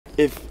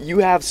If you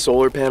have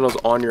solar panels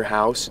on your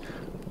house,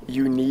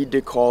 you need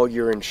to call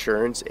your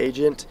insurance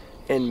agent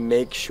and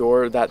make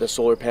sure that the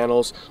solar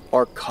panels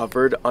are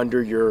covered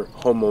under your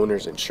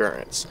homeowner's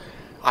insurance.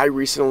 I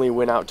recently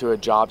went out to a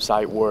job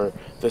site where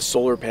the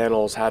solar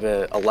panels had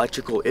an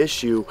electrical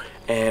issue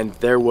and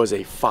there was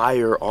a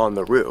fire on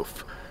the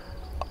roof.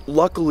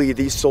 Luckily,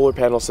 these solar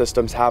panel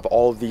systems have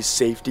all of these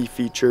safety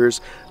features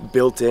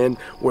built in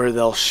where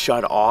they'll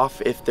shut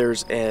off if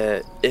there's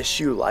an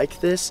issue like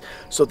this.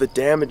 So the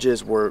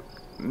damages were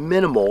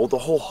minimal. The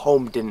whole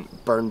home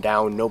didn't burn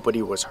down.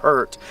 Nobody was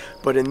hurt.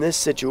 But in this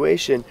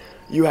situation,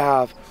 you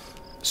have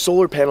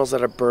solar panels that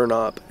have burned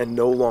up and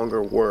no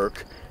longer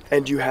work.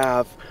 And you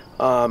have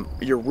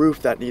your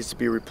roof that needs to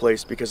be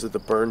replaced because of the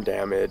burn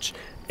damage.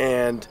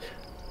 And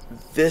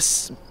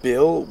this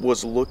bill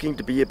was looking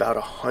to be about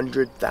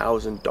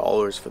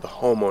 $100,000 for the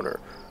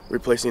homeowner,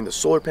 replacing the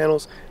solar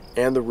panels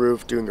and the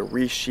roof, doing a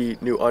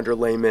resheet, new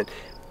underlayment.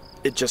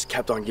 It just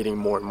kept on getting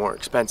more and more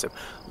expensive.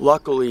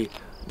 Luckily,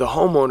 the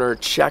homeowner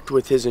checked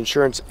with his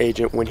insurance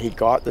agent when he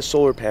got the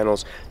solar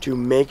panels to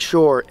make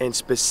sure and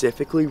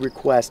specifically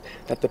request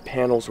that the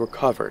panels were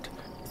covered.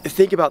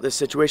 Think about this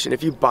situation.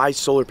 If you buy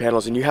solar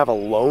panels and you have a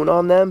loan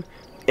on them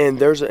and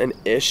there's an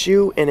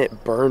issue and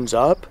it burns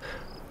up,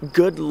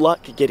 good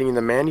luck getting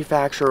the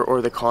manufacturer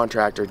or the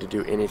contractor to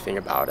do anything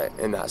about it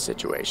in that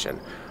situation.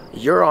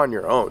 You're on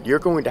your own. You're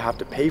going to have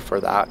to pay for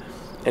that.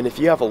 And if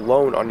you have a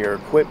loan on your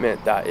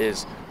equipment that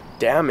is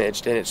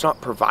damaged and it's not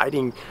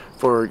providing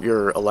for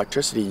your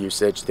electricity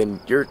usage, then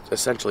you're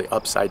essentially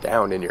upside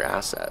down in your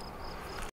asset.